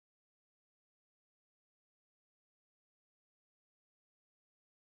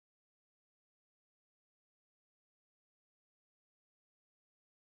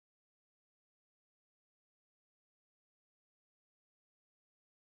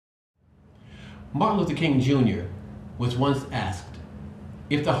Martin Luther King Jr. was once asked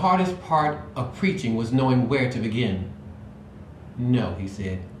if the hardest part of preaching was knowing where to begin. No, he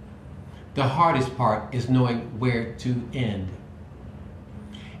said. The hardest part is knowing where to end.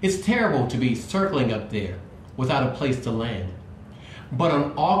 It's terrible to be circling up there without a place to land. But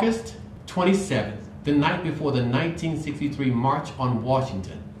on August 27th, the night before the 1963 March on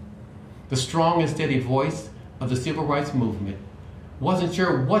Washington, the strong and steady voice of the Civil Rights Movement wasn't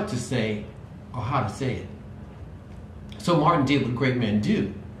sure what to say or how to say it. So Martin did what great men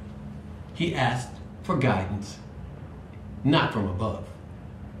do. He asked for guidance, not from above,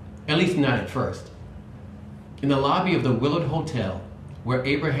 at least not at first. In the lobby of the Willard Hotel, where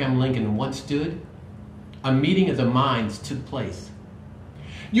Abraham Lincoln once stood, a meeting of the minds took place.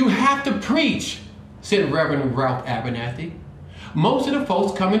 "You have to preach," said Reverend Ralph Abernathy. "Most of the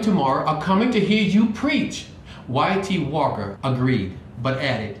folks coming tomorrow are coming to hear you preach." Y.T. Walker agreed, but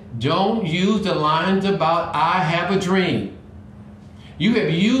added, "Don't use the lines about 'I have a dream.' You have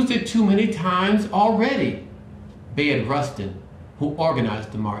used it too many times already." Bayard Rustin, who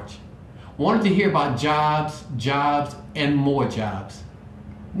organized the march, wanted to hear about jobs, jobs, and more jobs,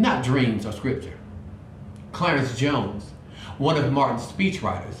 not dreams or scripture. Clarence Jones, one of Martin's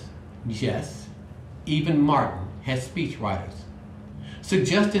speechwriters, yes, even Martin had speechwriters,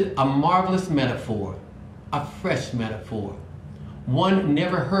 suggested a marvelous metaphor, a fresh metaphor, one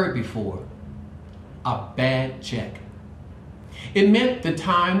never heard before: a bad check. It meant the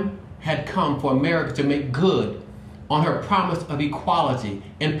time had come for America to make good on her promise of equality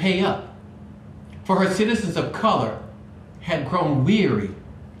and pay up. For her citizens of color had grown weary,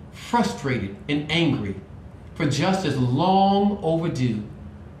 frustrated, and angry for justice long overdue.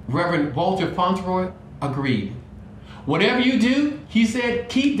 Reverend Walter Fauntleroy agreed. "Whatever you do," he said,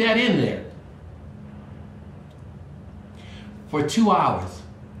 "keep that in there." For 2 hours,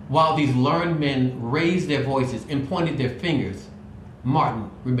 while these learned men raised their voices and pointed their fingers, Martin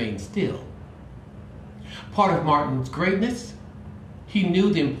remained still. Part of Martin's greatness, he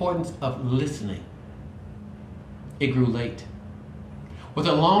knew the importance of listening. It grew late. With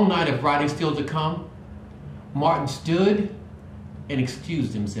a long night of writing still to come, Martin stood and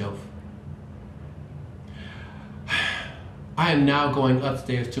excused himself. "I am now going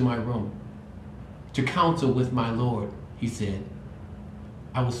upstairs to my room to counsel with my Lord," he said.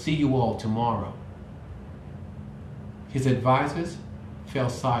 "I will see you all tomorrow." His advisors fell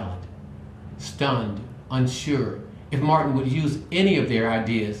silent, stunned, unsure if Martin would use any of their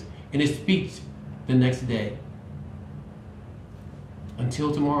ideas in his speech the next day.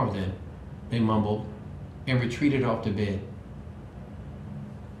 "Until tomorrow, then," they mumbled, and retreated off to bed.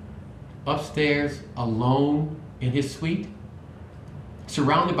 Upstairs, alone in his suite,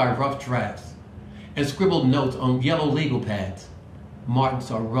 surrounded by rough drafts and scribbled notes on yellow legal pads, Martin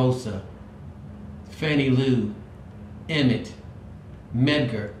saw Rosa, Fannie Lou, Emmett,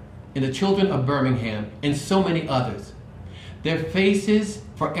 Medgar, and the children of Birmingham, and so many others, their faces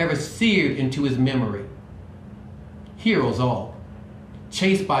forever seared into his memory. Heroes all,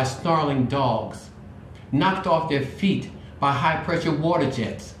 chased by snarling dogs, knocked off their feet by high-pressure water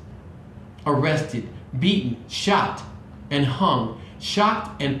jets, arrested, beaten, shot, and hung,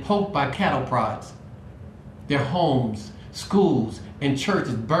 shocked and poked by cattle prods, their homes, schools, and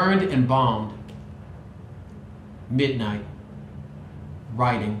churches burned and bombed. Midnight,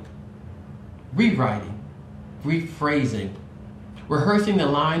 writing, rewriting, rephrasing, rehearsing the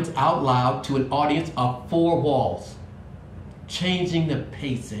lines out loud to an audience of 4 walls, changing the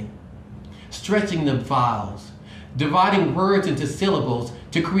pacing, stretching the vowels, dividing words into syllables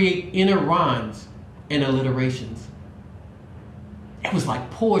to create inner rhymes and alliterations. "It was like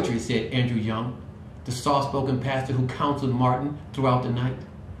poetry," said Andrew Young, the soft-spoken pastor who counseled Martin throughout the night.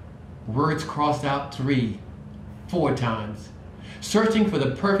 Words crossed out 3, 4 times, searching for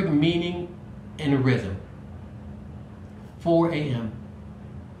the perfect meaning and rhythm. 4 a.m.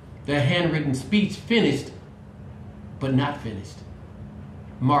 The handwritten speech finished, but not finished.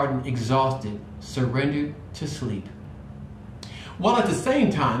 Martin, exhausted, surrendered to sleep. While at the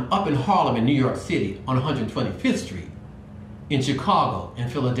same time, up in Harlem in New York City on 125th Street, in Chicago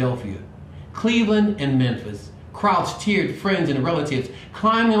and Philadelphia, Cleveland and Memphis, crowds cheered friends and relatives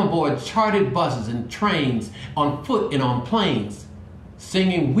climbing on board chartered buses and trains, on foot and on planes,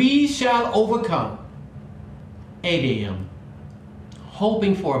 singing "We Shall Overcome." 8 a.m.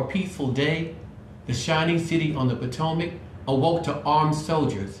 Hoping for a peaceful day, the shining city on the Potomac awoke to armed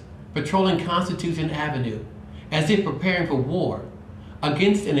soldiers patrolling Constitution Avenue as if preparing for war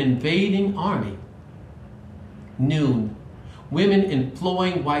against an invading army. Noon, women in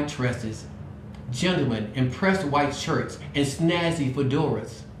flowing white dresses, gentlemen in pressed white shirts and snazzy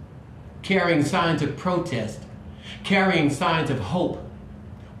fedoras, carrying signs of protest, carrying signs of hope,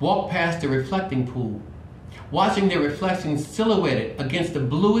 walked past the reflecting pool, watching their reflections silhouetted against the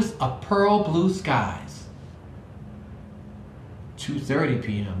bluest of pearl blue skies. 2:30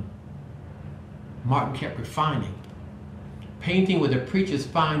 p.m. Martin kept refining, painting with a preacher's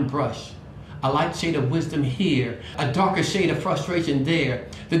fine brush, a light shade of wisdom here, a darker shade of frustration there,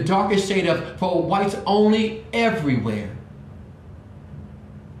 the darkest shade of for whites only everywhere.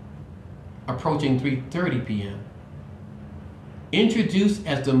 Approaching 3:30 p.m. Introduced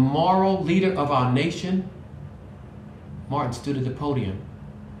as the moral leader of our nation, Martin stood at the podium,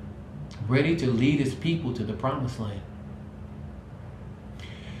 ready to lead his people to the promised land.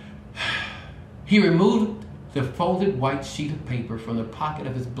 He removed the folded white sheet of paper from the pocket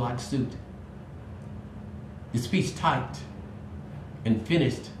of his black suit. The speech typed and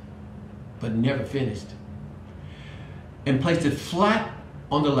finished, but never finished, and placed it flat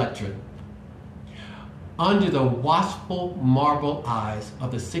on the lectern. Under the watchful marble eyes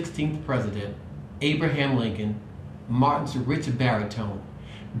of the 16th president, Abraham Lincoln, Martin's rich baritone,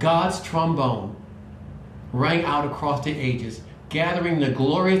 God's trombone, rang out across the ages, gathering the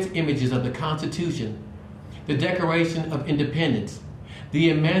glorious images of the Constitution, the Declaration of Independence, the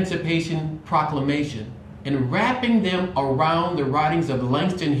Emancipation Proclamation, and wrapping them around the writings of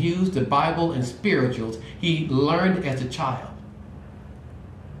Langston Hughes, the Bible, and spirituals he learned as a child.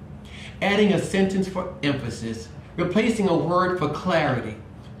 Adding a sentence for emphasis, replacing a word for clarity,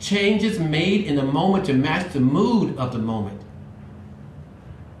 changes made in the moment to match the mood of the moment.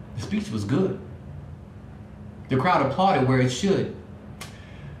 The speech was good. The crowd applauded where it should.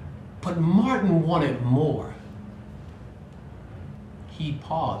 But Martin wanted more. He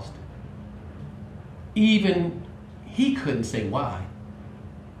paused. Even he couldn't say why,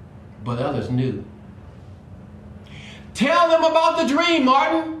 but others knew. Tell them about the dream,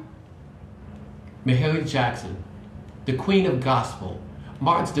 Martin. Mahalia Jackson, the queen of gospel,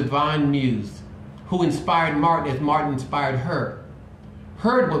 Martin's divine muse, who inspired Martin as Martin inspired her,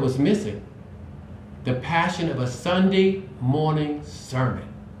 heard what was missing: the passion of a Sunday morning sermon.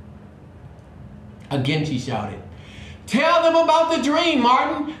 Again she shouted, "Tell them about the dream,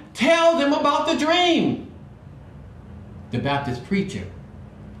 Martin! Tell them about the dream!" The Baptist preacher,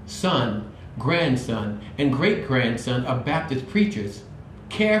 son, grandson, and great-grandson of Baptist preachers,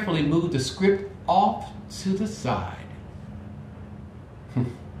 carefully moved the script off to the side.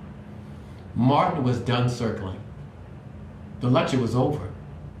 Martin was done circling. The lecture was over.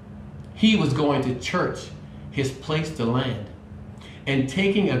 He was going to church, his place to land, and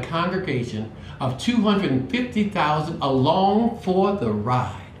taking a congregation of 250,000 along for the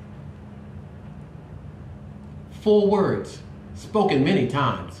ride. 4 words, spoken many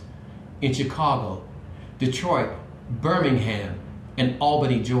times in Chicago, Detroit, Birmingham, and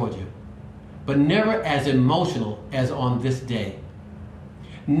Albany, Georgia, but never as emotional as on this day.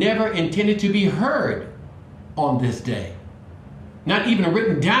 Never intended to be heard on this day. Not even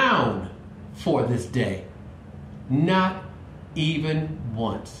written down for this day. Not even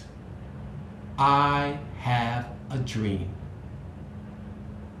once. I have a dream.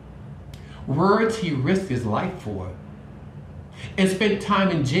 Words he risked his life for and spent time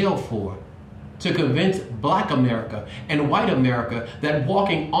in jail for, to convince Black America and white America that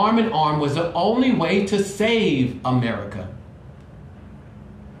walking arm in arm was the only way to save America.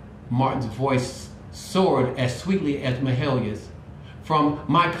 Martin's voice soared as sweetly as Mahalia's, from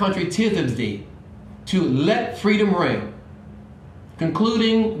 "My country 'tis of thee" to "Let freedom ring,"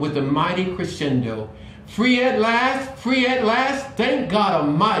 concluding with the mighty crescendo, free at last, thank God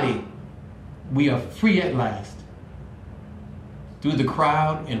Almighty, we are free at last." Through the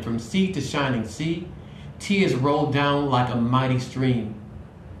crowd and from sea to shining sea, tears rolled down like a mighty stream,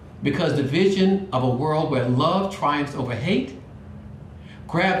 because the vision of a world where love triumphs over hate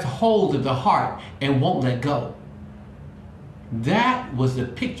grabs hold of the heart and won't let go. That was the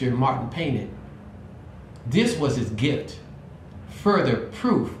picture Martin painted. This was his gift, further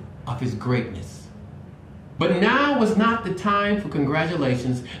proof of his greatness. But now was not the time for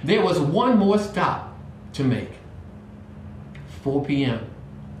congratulations. There was one more stop to make. 4 p.m.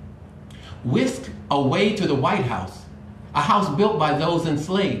 Whisked away to the White House, a house built by those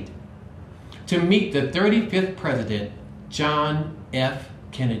enslaved, to meet the 35th President, John F.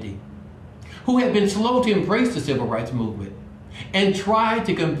 Kennedy, who had been slow to embrace the civil rights movement and tried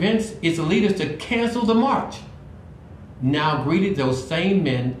to convince its leaders to cancel the march, now greeted those same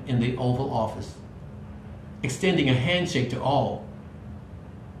men in the Oval Office, extending a handshake to all,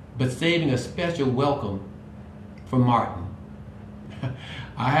 but saving a special welcome for Martin.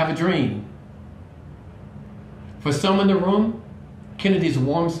 I have a dream. For some in the room, Kennedy's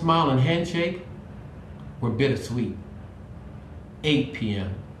warm smile and handshake were bittersweet. 8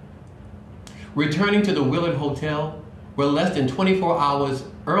 p.m. Returning to the Willard Hotel, where less than 24 hours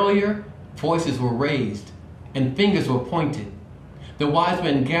earlier, voices were raised and fingers were pointed. The wise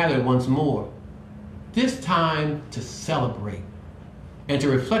men gathered once more, this time to celebrate and to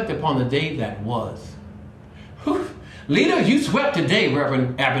reflect upon the day that was. Whew. Leader, you swept today,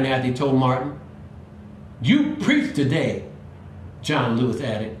 Reverend Abernathy told Martin. You preached today, John Lewis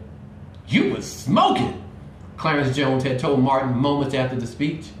added. You was smoking, Clarence Jones had told Martin moments after the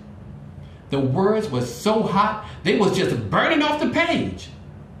speech. The words were so hot, they was just burning off the page.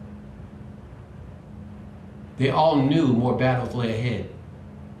 They all knew more battles lay ahead.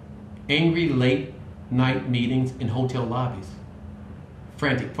 Angry late night meetings in hotel lobbies.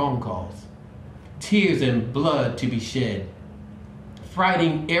 Frantic phone calls. Tears and blood to be shed.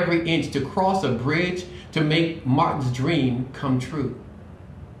 Fighting every inch to cross a bridge to make Martin's dream come true.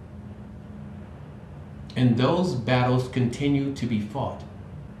 And those battles continued to be fought.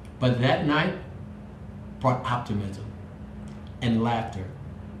 But that night brought optimism and laughter.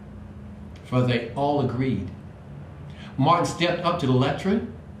 For they all agreed. Martin stepped up to the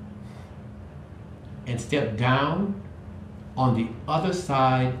lectern and stepped down on the other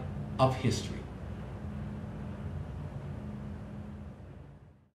side of history.